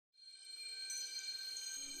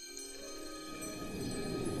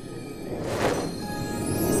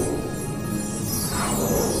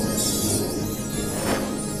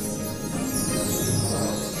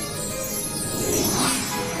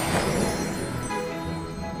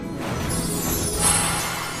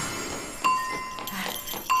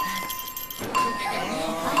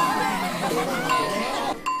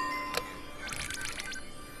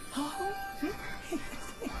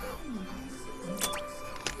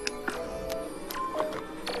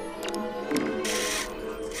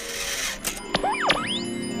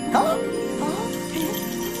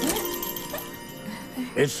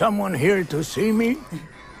Is someone here to see me?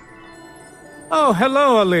 Oh,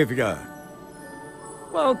 hello, Olivia.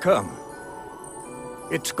 Welcome.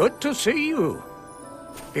 It's good to see you.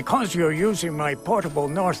 Because you're using my portable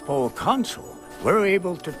North Pole console, we're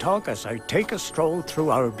able to talk as I take a stroll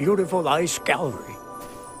through our beautiful ice gallery.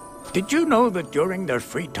 Did you know that during their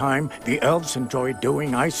free time, the elves enjoy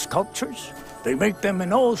doing ice sculptures? They make them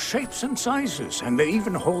in all shapes and sizes, and they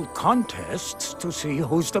even hold contests to see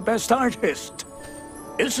who's the best artist.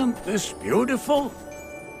 Isn't this beautiful?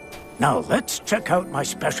 Now let's check out my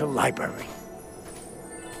special library.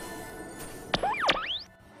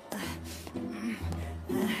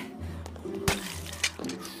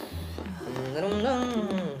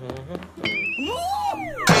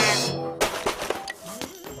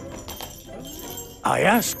 I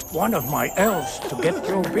asked one of my elves to get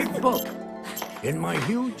your big book. In my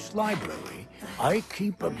huge library, I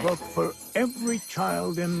keep a book for every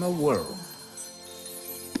child in the world.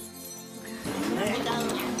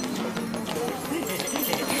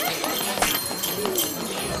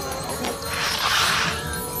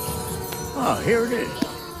 Ah, here it is.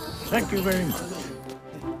 Thank you very much.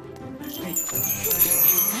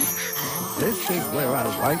 This is where I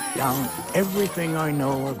write down everything I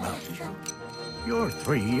know about you. You're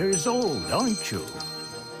 3 years old, aren't you?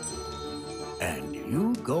 And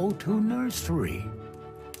you go to nursery.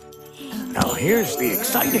 Now here's the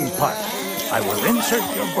exciting part. I will insert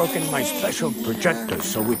your book in my special projector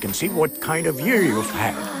so we can see what kind of year you've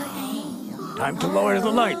had. Time to lower the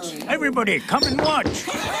lights. Everybody, come and watch.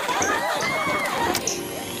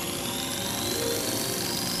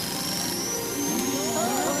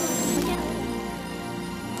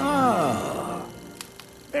 Ah,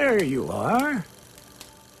 there you are.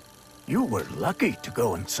 You were lucky to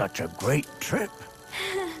go on such a great trip.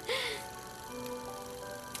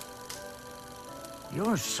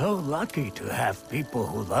 You're so lucky to have people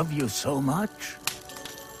who love you so much.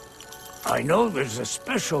 I know there's a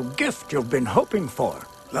special gift you've been hoping for,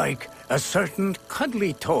 like a certain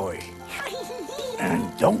cuddly toy.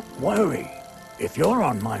 And don't worry, if you're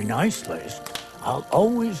on my nice list, I'll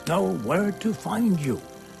always know where to find you,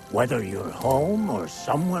 whether you're home or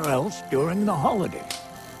somewhere else during the holidays.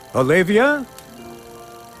 Olivia?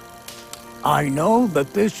 I know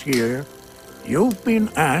that this year, you've been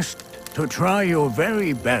asked to try your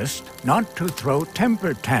very best not to throw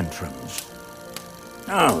temper tantrums.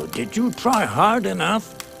 Now, did you try hard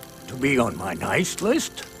enough to be on my nice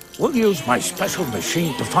list? We'll use my special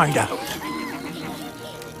machine to find out.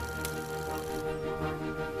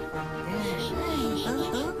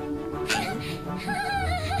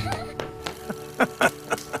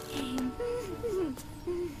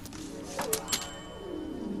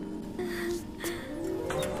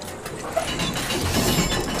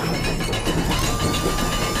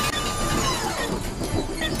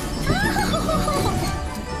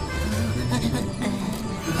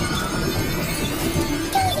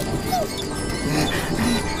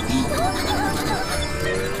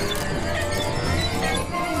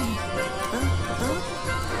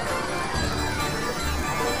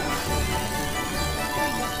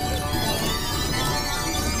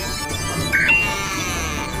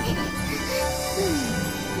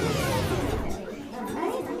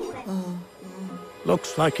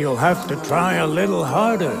 Looks like you'll have to try a little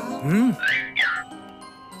harder, hmm?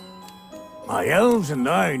 My elves and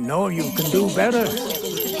I know you can do better.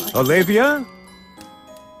 Olivia?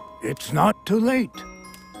 It's not too late.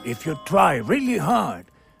 If you try really hard,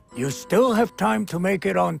 you still have time to make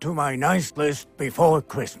it onto my nice list before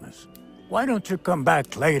Christmas. Why don't you come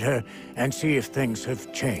back later and see if things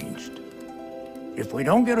have changed? If we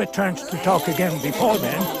don't get a chance to talk again before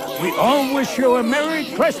then, we all wish you a Merry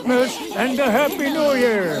Christmas and a Happy New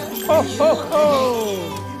Year! Ho, ho,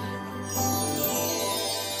 ho!